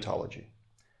paleontology.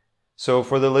 So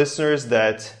for the listeners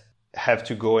that have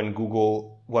to go and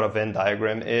Google what a Venn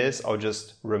diagram is, I'll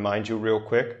just remind you real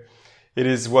quick. It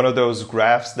is one of those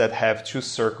graphs that have two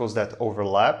circles that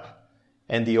overlap,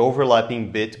 and the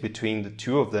overlapping bit between the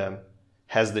two of them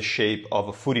has the shape of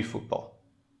a footy football.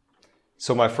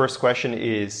 So my first question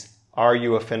is, are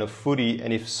you a fan of footy?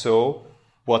 And if so,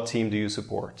 what team do you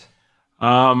support?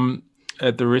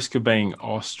 At the risk of being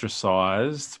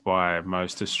ostracized by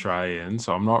most Australians,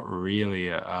 I'm not really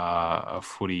a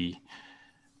footy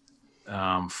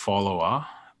follower,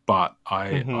 but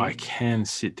I can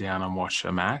sit down and watch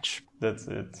a match. That's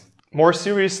it. More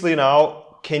seriously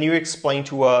now, can you explain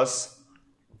to us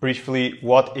briefly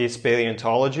what is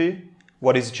paleontology,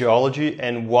 what is geology,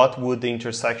 and what would the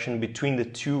intersection between the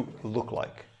two look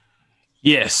like?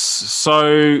 Yes.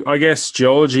 So I guess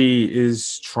geology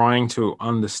is trying to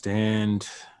understand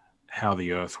how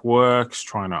the Earth works,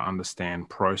 trying to understand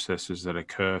processes that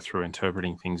occur through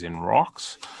interpreting things in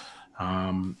rocks.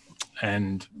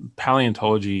 And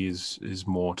paleontology is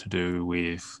more to do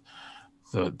with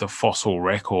the fossil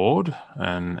record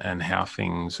and how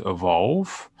things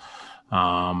evolve,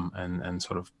 and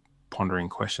sort of pondering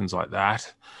questions like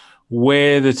that.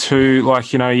 Where the two,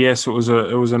 like, you know, yes, we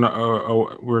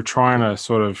were trying to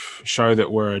sort of show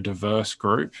that we're a diverse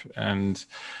group, and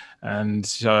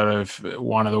sort of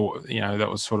one of the, you know, that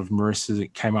was sort of Marissa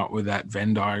that came up with that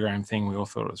Venn diagram thing. We all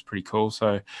thought it was pretty cool.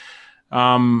 So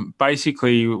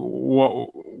basically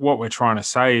what we're trying to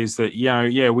say is that, you know,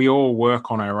 yeah, we all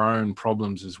work on our own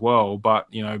problems as well, but,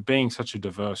 you know, being such a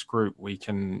diverse group, we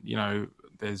can, you know,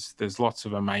 there's lots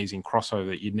of amazing crossover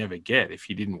that you'd never get if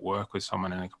you didn't work with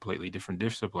someone in a completely different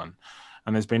discipline.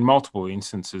 And there's been multiple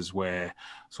instances where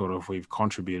sort of we've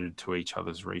contributed to each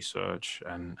other's research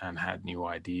and had new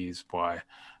ideas by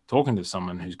talking to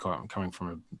someone who's coming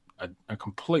from a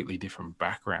completely different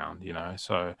background, you know.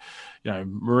 So, you know,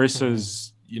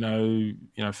 Marissa's, you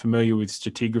know, familiar with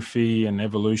stratigraphy and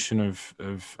evolution of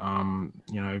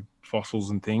you know,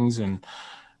 fossils and things, and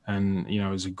you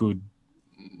know, is a good,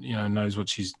 you know, knows what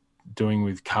she's doing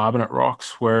with carbonate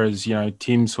rocks, whereas, you know,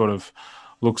 Tim sort of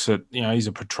looks at, you know, he's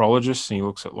a petrologist and he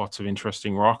looks at lots of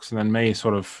interesting rocks, and then me, I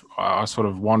sort of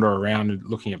wander around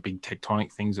looking at big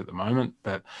tectonic things at the moment.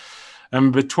 But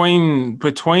between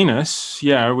us,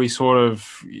 yeah, we sort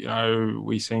of, you know,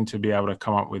 we seem to be able to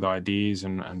come up with ideas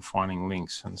and finding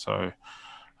links, and so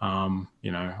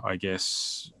you know, I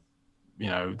guess, you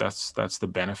know, that's the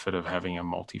benefit of having a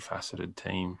multifaceted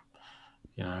team,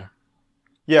 you know.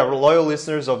 Yeah, loyal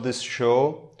listeners of this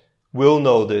show will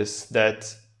know this,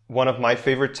 that one of my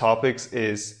favorite topics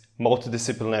is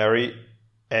multidisciplinarity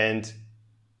and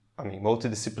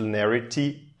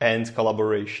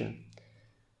collaboration,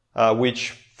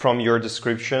 which from your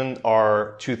description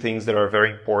are two things that are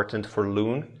very important for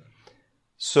Loon.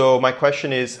 So my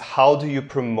question is, how do you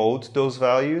promote those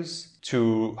values?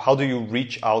 How do you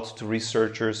reach out to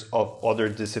researchers of other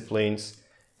disciplines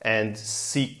and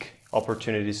seek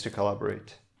opportunities to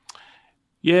collaborate?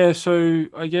 Yeah, so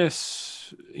I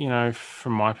guess, you know,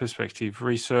 from my perspective,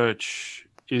 research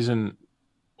isn't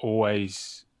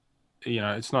always, you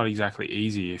know, it's not exactly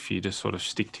easy if you just sort of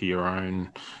stick to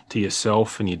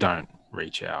yourself and you don't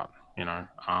reach out, you know.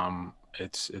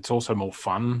 It's also more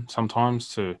fun sometimes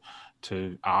to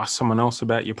to ask someone else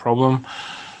about your problem.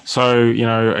 So, you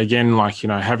know, again, like, you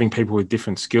know, having people with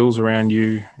different skills around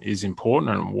you is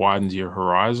important and widens your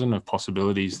horizon of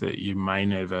possibilities that you may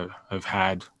never have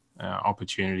had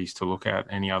opportunities to look at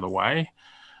any other way.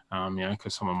 You know,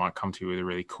 because someone might come to you with a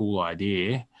really cool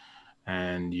idea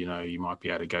and, you know, you might be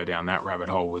able to go down that rabbit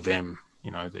hole with them,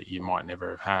 you know, that you might never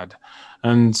have had.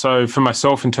 And so for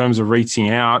myself, in terms of reaching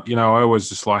out, you know, I always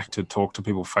just like to talk to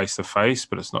people face to face,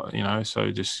 but it's not, you know, so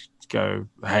just go,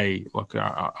 hey, look,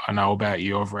 I know about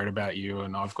you, I've read about you,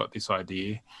 and I've got this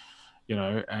idea, you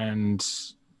know, and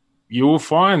you will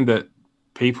find that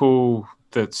people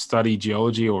that study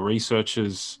geology or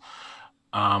researchers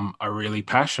are really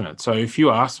passionate. So if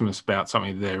you ask them about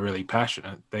something they're really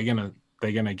passionate, they're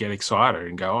gonna get excited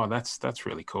and go, oh, that's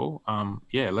really cool.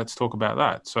 Yeah, let's talk about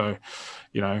that. So,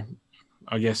 you know,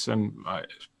 I guess, and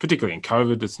particularly in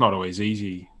COVID, it's not always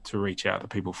easy to reach out to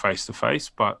people face to face,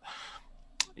 but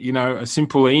you know, a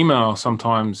simple email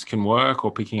sometimes can work,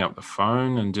 or picking up the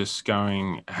phone and just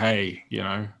going, hey, you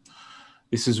know,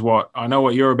 this is what I know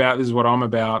what you're about. This is what I'm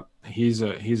about. Here's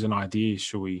an idea.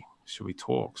 Should we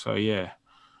talk? So yeah,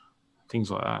 things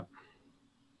like that.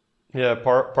 Yeah,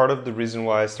 part of the reason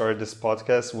why I started this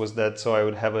podcast was that so I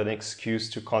would have an excuse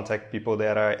to contact people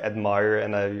that I admire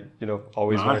and I, you know,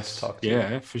 always wanted to talk to.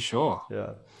 Yeah, for sure.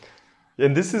 Yeah.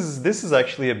 And this is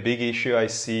actually a big issue I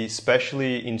see,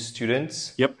 especially in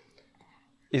students. Yep.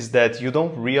 Is that you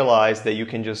don't realize that you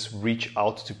can just reach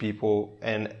out to people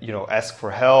and, you know, ask for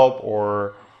help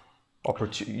or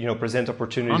present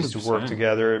opportunities 100%. to work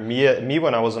together. Me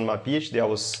when I was on my PhD,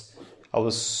 I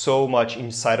was so much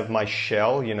inside of my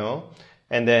shell, you know.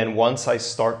 And then once I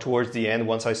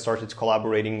started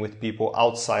collaborating with people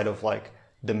outside of like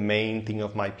the main thing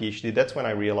of my PhD, that's when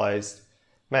I realized,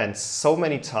 man, so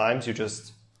many times you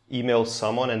just email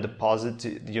someone and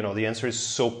the answer is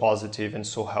so positive and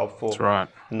so helpful. That's right.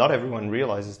 Not everyone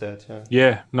realizes that.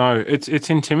 Yeah, no, it's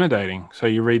intimidating. So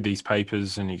you read these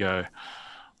papers and you go,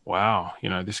 wow, you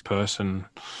know, this person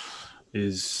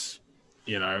is,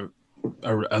 you know,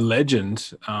 a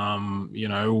legend. You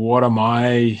know, what am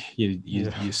I?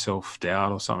 You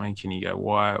self-doubt or something. Can you go,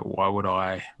 why would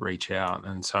I reach out?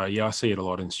 And so, yeah, I see it a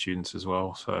lot in students as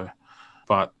well. So,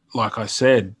 but like I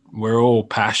said, we're all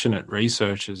passionate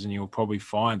researchers, and you'll probably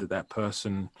find that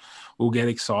person will get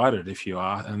excited if you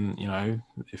are, and you know,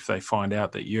 if they find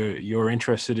out that you're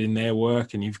interested in their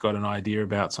work and you've got an idea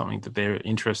about something that they're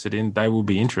interested in, they will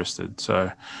be interested. So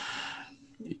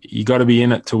you got to be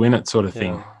in it to win it, sort of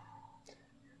thing.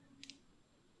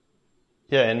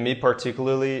 Yeah, and me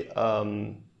particularly,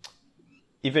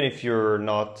 even if you're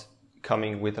not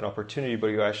coming with an opportunity, but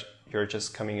you're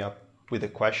just coming up with a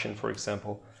question, for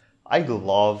example, I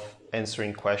love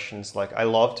answering questions. Like, I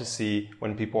love to see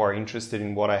when people are interested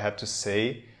in what I have to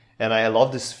say, and I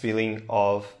love this feeling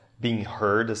of being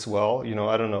heard as well. You know,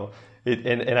 I don't know,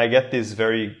 and I get this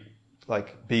very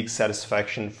like big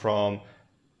satisfaction from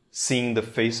seeing the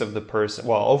face of the person.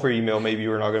 Well, over email, maybe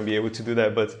you're not going to be able to do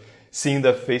that, but seeing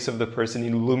the face of the person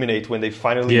illuminate when they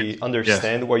finally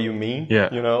understand what you mean.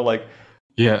 Yeah. You know, like.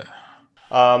 Yeah.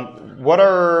 What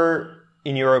are,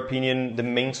 in your opinion, the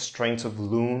main strengths of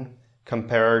Loon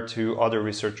compared to other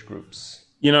research groups?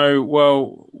 You know,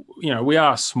 well, you know, we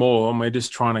are small and we're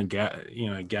just trying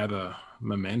to gather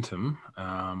momentum.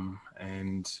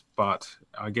 But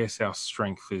I guess our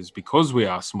strength is because we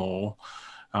are small.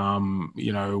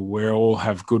 You know, we all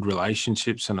have good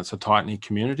relationships and it's a tight-knit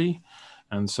community.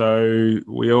 And so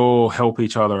we all help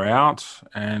each other out,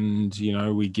 and, you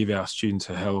know, we give our students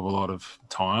a hell of a lot of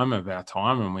our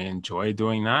time, and we enjoy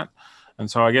doing that. And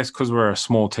so I guess because we're a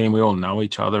small team, we all know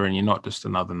each other, and you're not just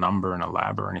another number in a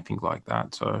lab or anything like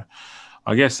that. So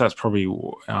I guess that's probably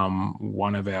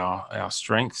one of our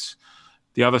strengths.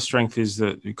 The other strength is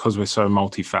that because we're so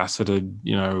multifaceted,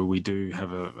 you know, we do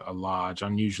have a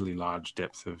unusually large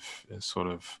depth of sort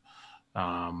of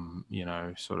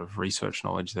research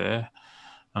knowledge there.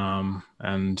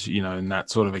 And, you know, and that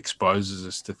sort of exposes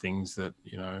us to things that,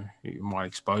 you know, it might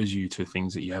expose you to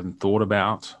things that you haven't thought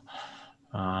about.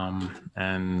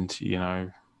 And, you know,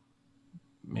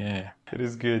 yeah. It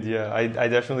is good. Yeah. I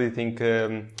definitely think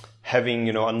having,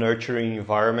 you know, a nurturing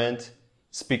environment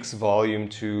speaks volume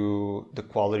to the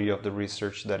quality of the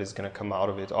research that is going to come out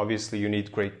of it. Obviously, you need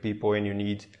great people and you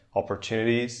need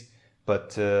opportunities,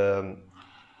 but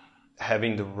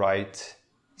having the right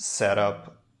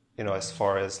setup, you know, as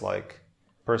far as like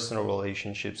personal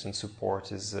relationships and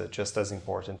support is just as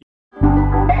important.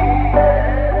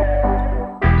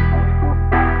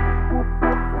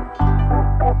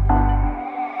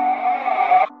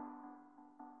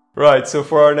 Right, so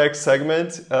for our next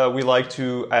segment, we like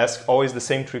to ask always the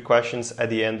same 3 questions at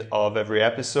the end of every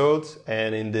episode,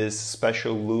 and in this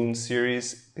special Loon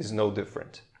series is no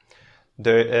different.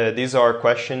 These are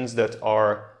questions that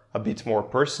are a bit more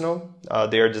personal.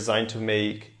 They are designed to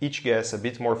make each guest a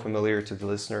bit more familiar to the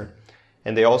listener,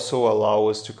 and they also allow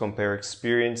us to compare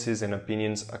experiences and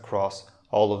opinions across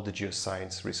all of the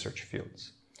geoscience research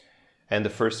fields. And the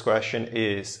first question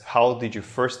is, how did you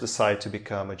first decide to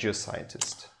become a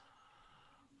geoscientist?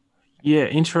 Yeah,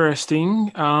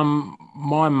 interesting.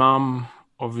 My mum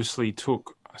obviously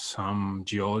took some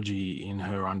geology in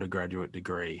her undergraduate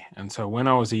degree. And so when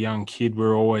I was a young kid, we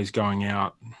were always going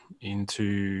out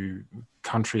into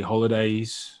country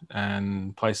holidays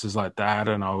and places like that.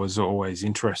 And I was always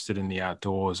interested in the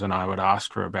outdoors, and I would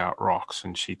ask her about rocks,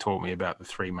 and she taught me about the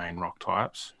 3 main rock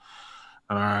types.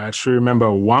 And I actually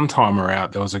remember one time we were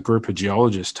out, there was a group of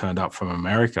geologists turned up from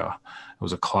America. It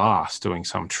was a class doing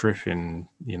some trip in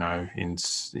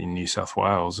New South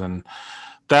Wales. And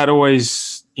that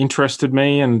always interested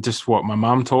me, and just what my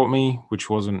mum taught me, which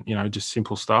wasn't, just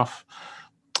simple stuff.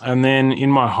 And then in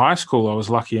my high school, I was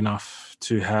lucky enough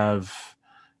to have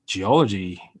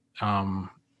geology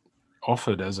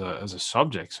offered as a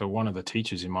subject. So one of the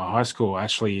teachers in my high school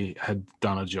actually had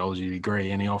done a geology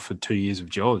degree, and he offered 2 years of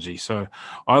geology. So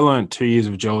I learned 2 years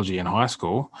of geology in high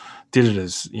school, did it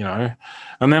as,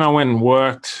 and then I went and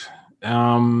worked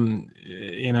in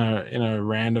a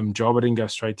random job. I didn't go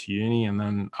straight to uni. And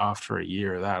then after a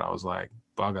year of that, I was like,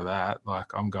 bugger that.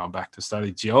 Like, I'm going back to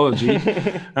study geology.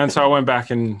 And so I went back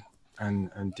and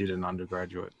did an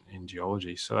undergraduate in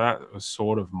geology. So that was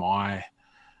sort of my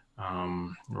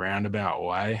roundabout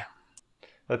way.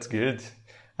 That's good.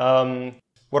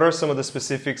 What are some of the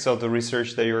specifics of the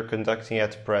research that you're conducting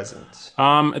at present?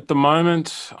 At the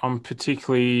moment, I'm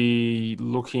particularly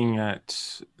looking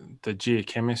at the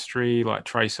geochemistry, like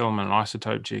trace element and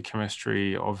isotope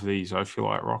geochemistry of these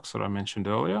ophiolite rocks that I mentioned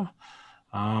earlier.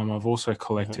 I've also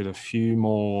collected a few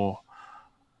more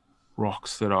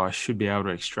rocks that I should be able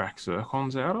to extract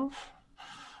zircons out of.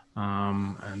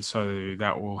 And so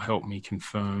that will help me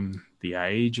confirm the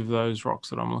age of those rocks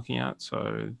that I'm looking at.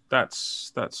 So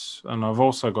that's, and I've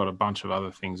also got a bunch of other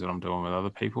things that I'm doing with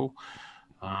other people,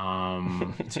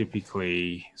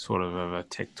 typically sort of a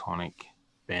tectonic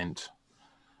bent,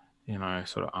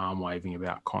 sort of arm waving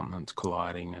about continents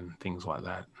colliding and things like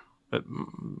that. But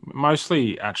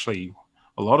mostly, actually,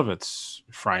 a lot of it's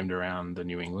framed around the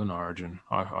New England origin.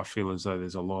 I feel as though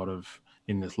there's a lot of,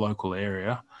 in this local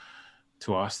area,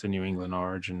 to us, the New England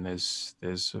origin, there's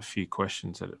a few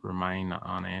questions that remain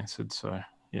unanswered. So,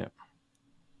 yeah.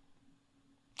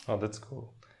 Oh, that's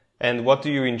cool. And what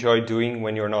do you enjoy doing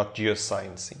when you're not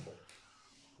geosciencing?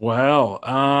 Well,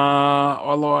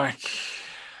 I'm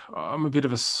a bit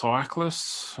of a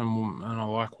cyclist, and I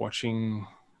like watching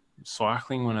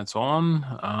cycling when it's on.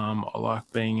 I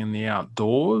like being in the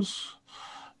outdoors.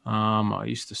 I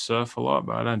used to surf a lot,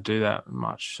 but I don't do that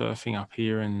much surfing up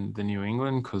here in the New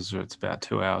England because it's about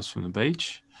 2 hours from the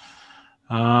beach.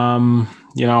 I own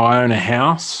a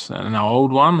house, an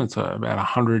old one. It's about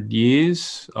 100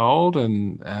 years old,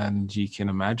 and you can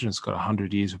imagine it's got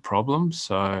 100 years of problems.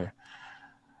 So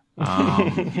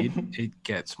it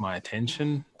gets my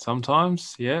attention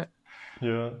sometimes. Yeah.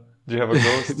 Yeah. Do you have a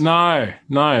ghost? No,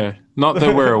 not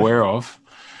that we're aware of.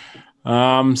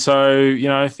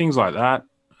 So things like that.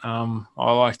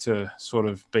 I like to sort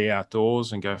of be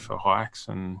outdoors and go for hikes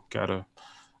and go to,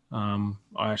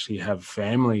 I actually have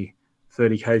family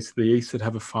 30 k's to the east that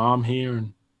have a farm here.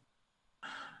 And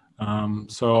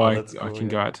I can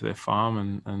go out to their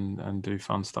farm and do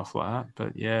fun stuff like that.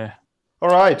 But yeah. All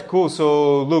right, cool.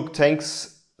 So Luke,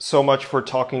 thanks so much for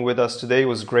talking with us today. It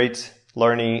was great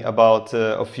learning about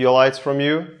ophiolites from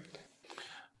you.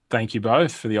 Thank you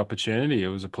both for the opportunity. It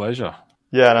was a pleasure.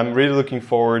 Yeah, and I'm really looking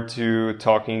forward to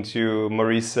talking to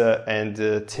Marisa and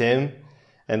Tim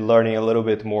and learning a little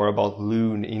bit more about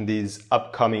Loon in these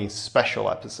upcoming special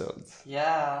episodes.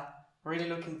 Yeah, really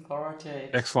looking forward to it.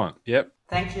 Excellent. Yep.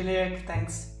 Thank you, Luke.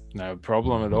 Thanks. No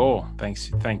problem at all.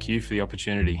 Thank you for the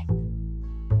opportunity.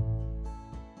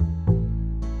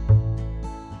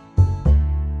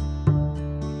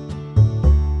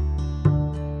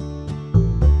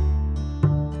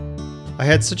 I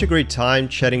had such a great time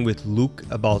chatting with Luke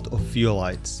about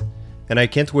ophiolites, and I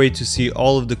can't wait to see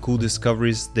all of the cool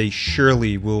discoveries they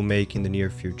surely will make in the near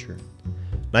future.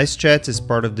 Nice Chat is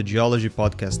part of the Geology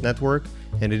Podcast Network,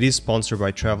 and it is sponsored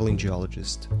by Traveling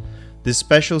Geologist. This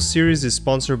special series is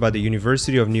sponsored by the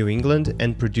University of New England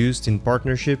and produced in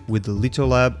partnership with the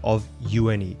Litholab of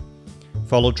UNE.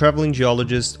 Follow Traveling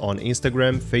Geologist on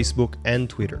Instagram, Facebook, and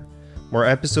Twitter. More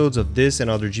episodes of this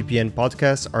and other GPN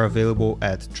podcasts are available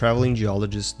at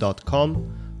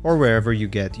travelinggeologist.com or wherever you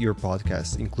get your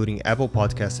podcasts, including Apple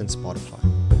Podcasts and Spotify.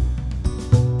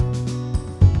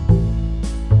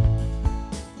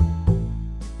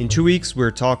 In 2 weeks,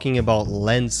 we're talking about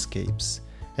landscapes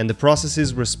and the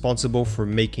processes responsible for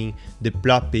making the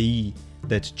Plat Pays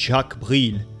that Jacques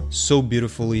Bril so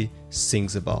beautifully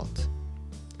sings about.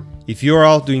 If you're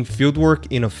out doing fieldwork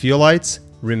in ophiolites,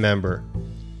 remember,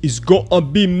 it's gonna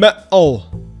be metal.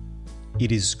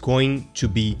 It is going to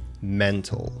be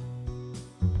mental.